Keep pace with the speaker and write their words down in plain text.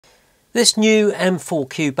This new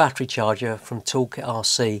M4Q battery charger from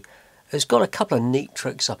ToolkitRC has got a couple of neat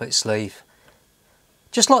tricks up its sleeve.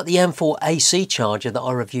 Just like the M4 AC charger that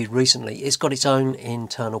I reviewed recently, it's got its own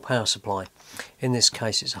internal power supply. In this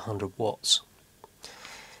case it's 100 watts.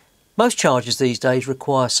 Most chargers these days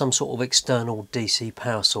require some sort of external DC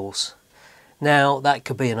power source. Now that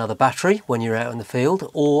could be another battery when you're out in the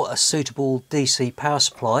field, or a suitable DC power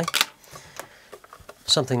supply,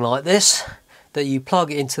 something like this, that you plug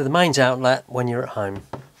into the mains outlet when you're at home.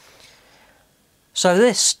 So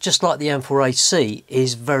this, just like the M4 AC,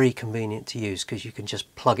 is very convenient to use because you can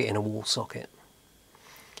just plug it in a wall socket.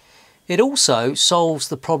 It also solves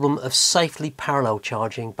the problem of safely parallel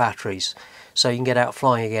charging batteries, so you can get out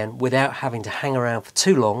flying again without having to hang around for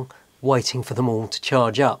too long waiting for them all to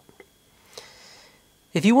charge up.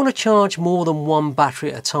 If you want to charge more than one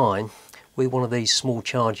battery at a time with one of these small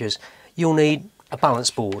chargers, you'll need a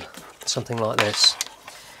balance board, something like this,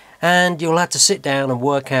 and you'll have to sit down and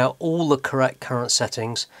work out all the correct current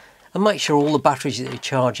settings and make sure all the batteries that you're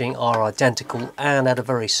charging are identical and at a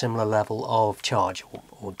very similar level of charge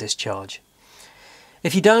or discharge.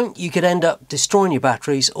 If you don't, you could end up destroying your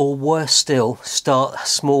batteries, or worse still, start a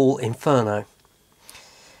small inferno.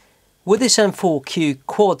 With this M4Q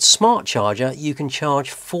quad smart charger, you can charge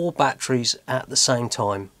 4 batteries at the same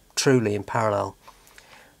time, truly in parallel.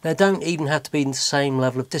 They don't even have to be in the same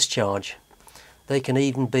level of discharge. They can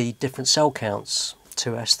even be different cell counts,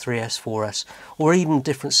 2S, 3S, 4S, or even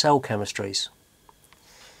different cell chemistries.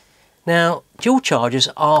 Now, dual chargers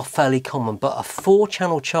are fairly common, but a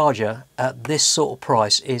 4-channel charger at this sort of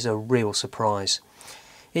price is a real surprise.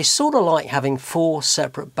 It's sort of like having 4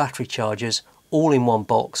 separate battery chargers all in one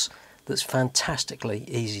box that's fantastically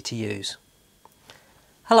easy to use.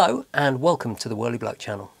 Hello and welcome to the Whirly Bloke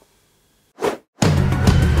channel.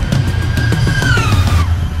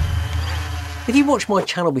 If you watched my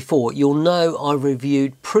channel before, you'll know I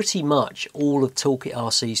reviewed pretty much all of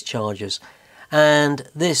ToolkitRC's chargers, and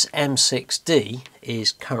this M6D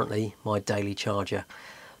is currently my daily charger.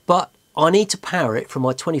 But I need to power it from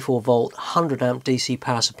my 24 volt 100 amp DC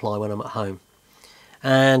power supply when I'm at home.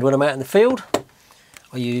 And when I'm out in the field,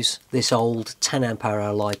 I use this old 10 amp hour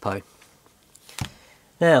LiPo.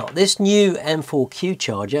 Now this new M4Q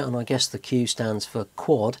charger, and I guess the Q stands for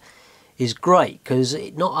quad, is great because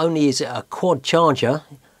not only is it a quad charger,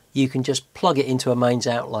 you can just plug it into a mains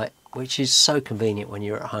outlet, which is so convenient when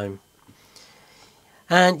you're at home.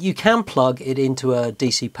 And you can plug it into a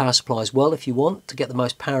DC power supply as well if you want to get the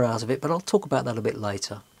most power out of it, but I'll talk about that a bit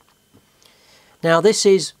later. Now this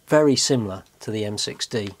is very similar to the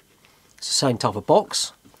M6D. It's the same type of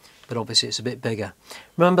box, but obviously it's a bit bigger.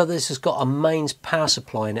 Remember, this has got a mains power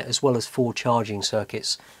supply in it as well as 4 charging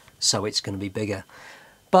circuits, so it's going to be bigger.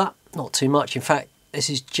 But not too much. In fact, this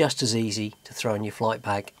is just as easy to throw in your flight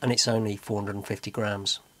bag, and it's only 450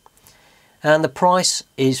 grams. And the price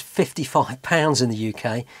is £55 in the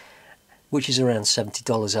UK, which is around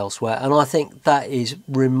 $70 elsewhere, and I think that is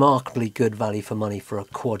remarkably good value for money for a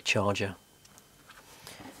quad charger.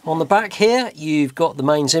 On the back here you've got the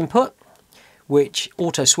mains input, which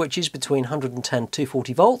auto switches between 110 and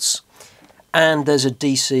 240 volts, and there's a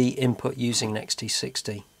DC input using an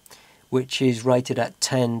XT60, which is rated at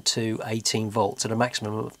 10 to 18 volts at a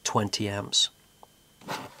maximum of 20 amps.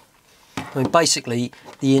 I mean, basically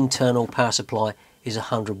the internal power supply is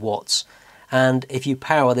 100 watts, and if you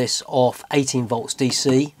power this off 18 volts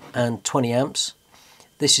DC and 20 amps,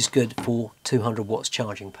 this is good for 200 watts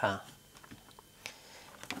charging power.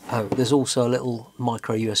 Oh, there's also a little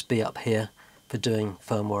micro USB up here for doing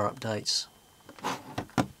firmware updates.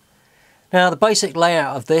 Now the basic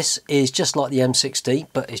layout of this is just like the M6D,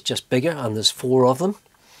 but it's just bigger, and there's 4 of them.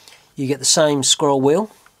 You get the same scroll wheel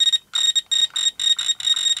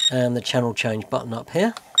and the channel change button up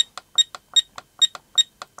here,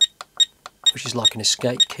 which is like an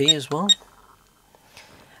escape key as well.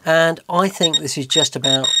 And I think this is just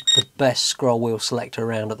about the best scroll wheel selector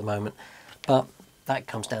around at the moment, but that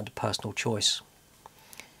comes down to personal choice.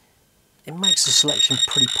 It makes the selection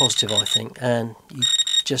pretty positive, I think, and you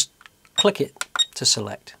just click it to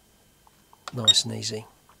select. Nice and easy.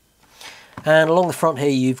 And along the front here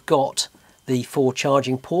you've got the 4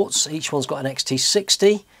 charging ports. Each one's got an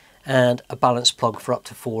XT60 and a balance plug for up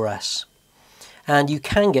to 4S. And you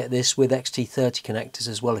can get this with XT30 connectors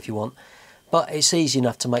as well if you want, but it's easy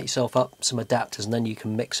enough to make yourself up some adapters and then you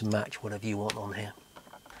can mix and match whatever you want on here.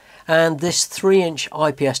 And this 3-inch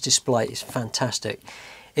IPS display is fantastic.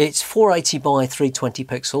 It's 480 by 320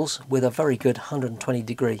 pixels with a very good 120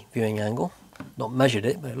 degree viewing angle. Not measured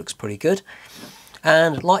it, but it looks pretty good.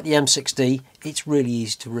 And like the M6D, it's really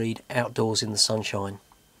easy to read outdoors in the sunshine.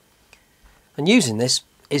 And using this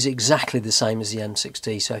is exactly the same as the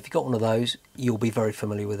M6D, so if you've got one of those, you'll be very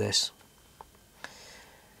familiar with this.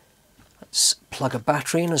 Let's plug a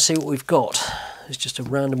battery in and see what we've got. It's just a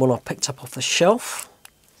random one I picked up off the shelf.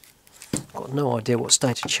 Got no idea what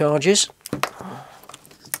state of charge is.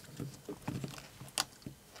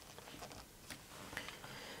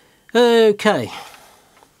 Okay,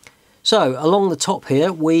 so along the top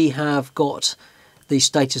here we have got the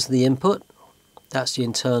status of the input. That's the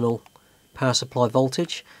internal power supply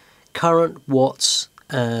voltage, current, watts,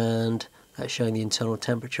 and that's showing the internal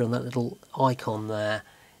temperature, and that little icon there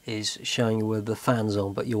is showing you where the fan's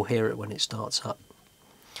on, but you'll hear it when it starts up.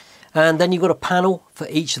 And then you've got a panel for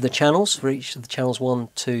each of the channels, 1,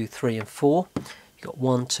 2, 3 and 4. You've got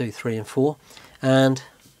 1, 2, 3 and 4, and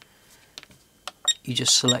you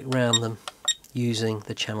just select round them using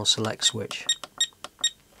the channel select switch.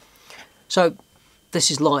 So this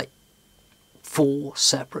is like 4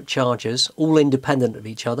 separate chargers, all independent of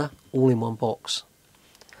each other, all in one box.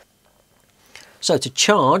 So to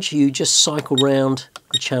charge, you just cycle round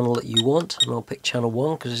the channel that you want, and I'll pick channel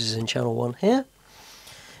 1 because this is in channel 1 here,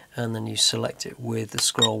 and then you select it with the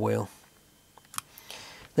scroll wheel.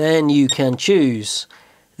 Then you can choose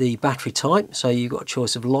the battery type, so you've got a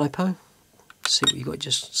choice of LiPo. See what you've got,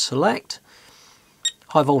 just select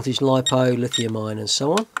high voltage LiPo, lithium ion and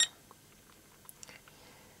so on.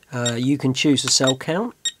 You can choose the cell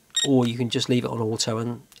count, or you can just leave it on auto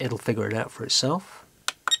and it'll figure it out for itself.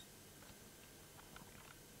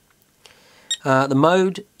 The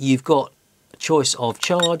mode, you've got a choice of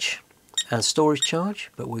charge and storage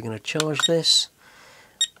charge, but we're going to charge this.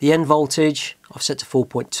 The end voltage I've set to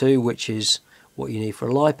 4.2, which is what you need for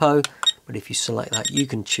a LiPo, but if you select that you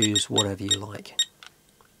can choose whatever you like.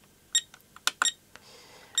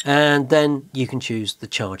 And then you can choose the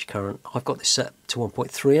charge current. I've got this set to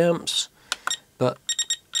 1.3 amps, but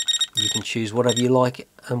you can choose whatever you like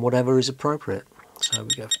and whatever is appropriate. So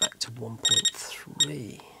we go back to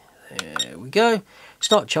 1.3. There we go.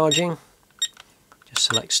 Start charging. Just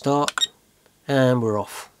select start, and we're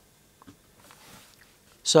off.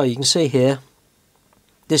 So you can see here,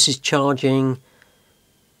 this is charging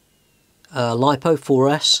LiPo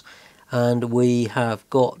 4S, and we have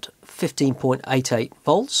got 15.88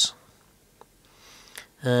 volts,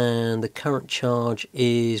 and the current charge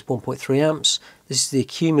is 1.3 amps. This is the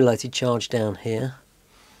accumulated charge down here,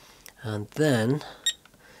 and then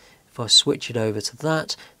if I switch it over to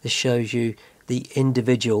that, this shows you the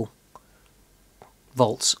individual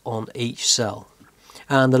volts on each cell,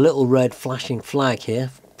 and the little red flashing flag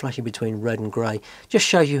here, flashing between red and grey, just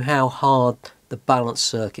shows you how hard the balance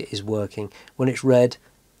circuit is working. When it's red,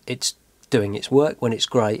 it's doing its work. When it's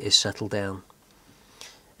grey, it's settled down.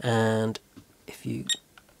 And if you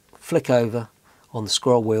flick over on the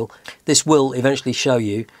scroll wheel, this will eventually show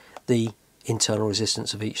you the internal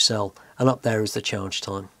resistance of each cell, and up there is the charge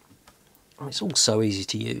time. And it's all so easy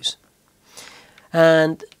to use.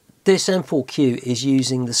 And this M4Q is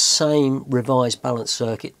using the same revised balance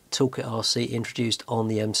circuit ToolkitRC introduced on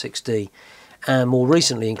the M6D, and more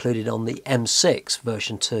recently included on the M6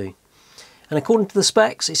 version 2. And according to the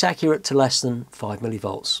specs, it's accurate to less than 5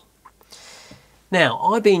 millivolts. Now,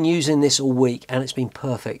 I've been using this all week and it's been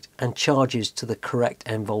perfect, and charges to the correct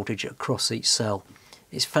end voltage across each cell.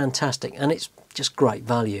 It's fantastic, and it's just great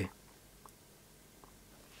value.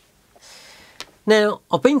 Now,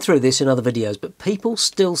 I've been through this in other videos, but people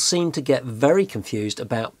still seem to get very confused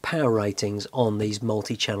about power ratings on these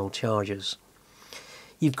multi-channel chargers.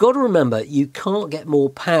 You've got to remember, you can't get more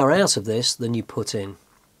power out of this than you put in.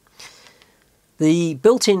 The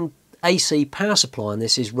built-in AC power supply on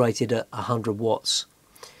this is rated at 100 watts.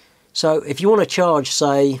 So if you want to charge,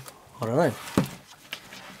 say, I don't know,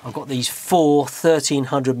 I've got these 4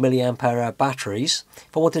 1300 milliamp hour batteries.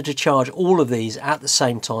 If I wanted to charge all of these at the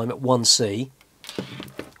same time at 1C,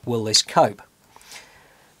 will this cope?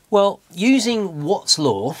 Well, using Watt's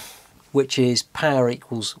law, which is power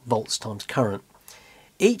equals volts times current,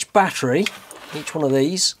 each battery, each one of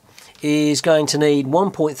these, is going to need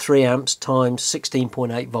 1.3 amps times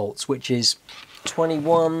 16.8 volts, which is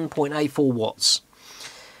 21.84 watts.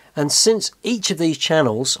 And since each of these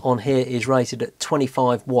channels on here is rated at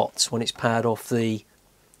 25 watts when it's powered off the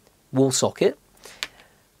wall socket,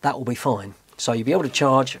 that will be fine. So you'll be able to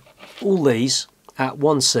charge all these at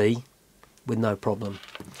 1C with no problem.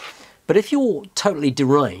 But if you're totally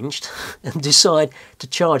deranged and decide to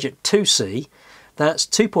charge at 2C, that's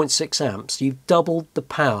 2.6 amps, you've doubled the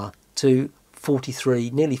power to 43,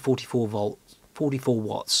 nearly 44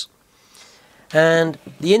 watts. And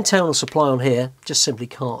the internal supply on here just simply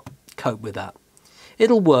can't cope with that.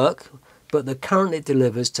 It'll work, but the current it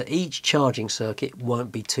delivers to each charging circuit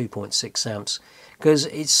won't be 2.6 amps because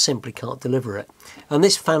it simply can't deliver it. And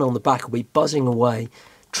this fan on the back will be buzzing away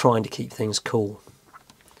trying to keep things cool.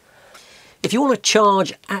 If you want to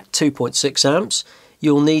charge at 2.6 amps,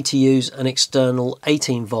 you'll need to use an external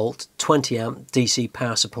 18 volt 20 amp DC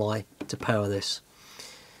power supply to power this.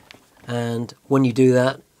 And when you do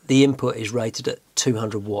that, the input is rated at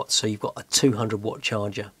 200 watts, so you've got a 200 watt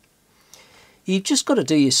charger. You've just got to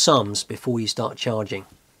do your sums before you start charging.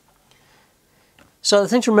 So the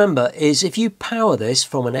thing to remember is if you power this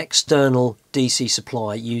from an external DC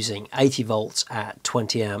supply using 80 volts at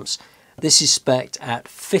 20 amps, this is spec'd at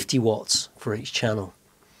 50 watts for each channel.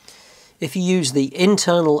 If you use the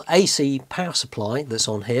internal AC power supply that's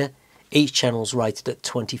on here, each channel is rated at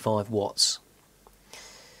 25 watts.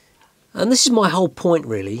 And this is my whole point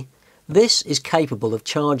really. This is capable of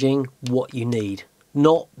charging what you need,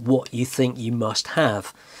 not what you think you must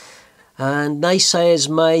have. And naysayers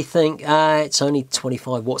may think, it's only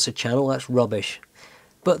 25 watts a channel, that's rubbish.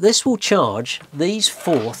 But this will charge these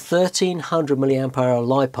four 1300 milliamp hour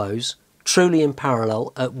LiPos truly in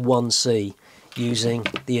parallel at 1C using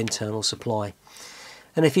the internal supply.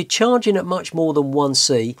 And if you're charging at much more than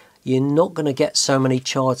 1C, you're not going to get so many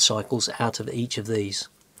charge cycles out of each of these.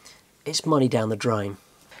 It's money down the drain.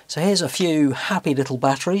 So here's a few happy little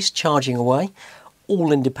batteries charging away,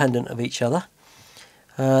 all independent of each other.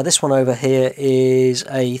 This one over here is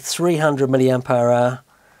a 300 milliamp hour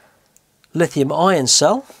lithium ion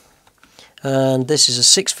cell, and this is a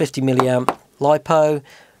 650 milliamp LiPo.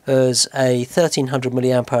 There's a 1300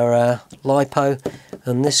 milliamp hour LiPo,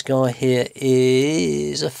 and this guy here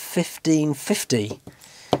is a 1550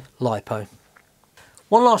 LiPo.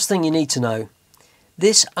 One last thing you need to know,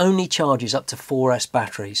 this only charges up to 4S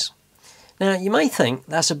batteries. Now you may think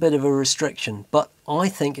that's a bit of a restriction, but I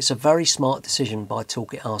think it's a very smart decision by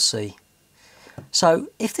ToolkitRC. So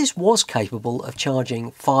if this was capable of charging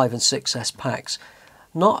 5 and 6S packs,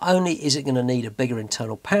 not only is it going to need a bigger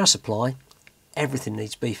internal power supply, everything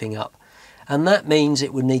needs beefing up. And that means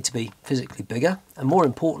it would need to be physically bigger, and more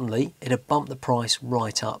importantly, it'd bump the price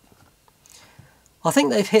right up. I think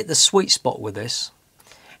they've hit the sweet spot with this.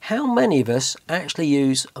 How many of us actually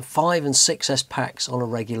use 5 and 6S packs on a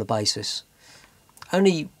regular basis?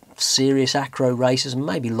 Only serious acro racers and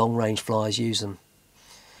maybe long range flyers use them.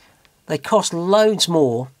 They cost loads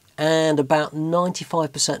more, and about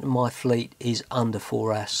 95% of my fleet is under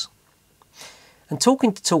 4S. And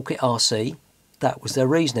talking to ToolkitRC, that was their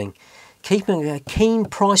reasoning. Keeping a keen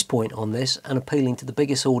price point on this and appealing to the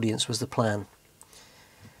biggest audience was the plan.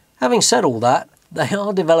 Having said all that, they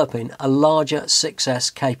are developing a larger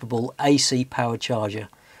 6S capable AC powered charger,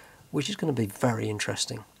 which is going to be very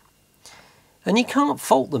interesting. And you can't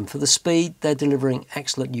fault them for the speed they're delivering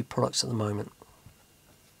excellent new products at the moment.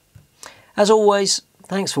 As always,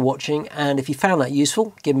 thanks for watching, and if you found that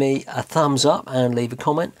useful, give me a thumbs up and leave a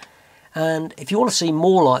comment. And if you want to see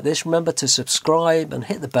more like this, remember to subscribe and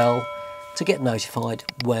hit the bell to get notified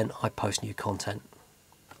when I post new content.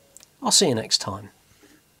 I'll see you next time.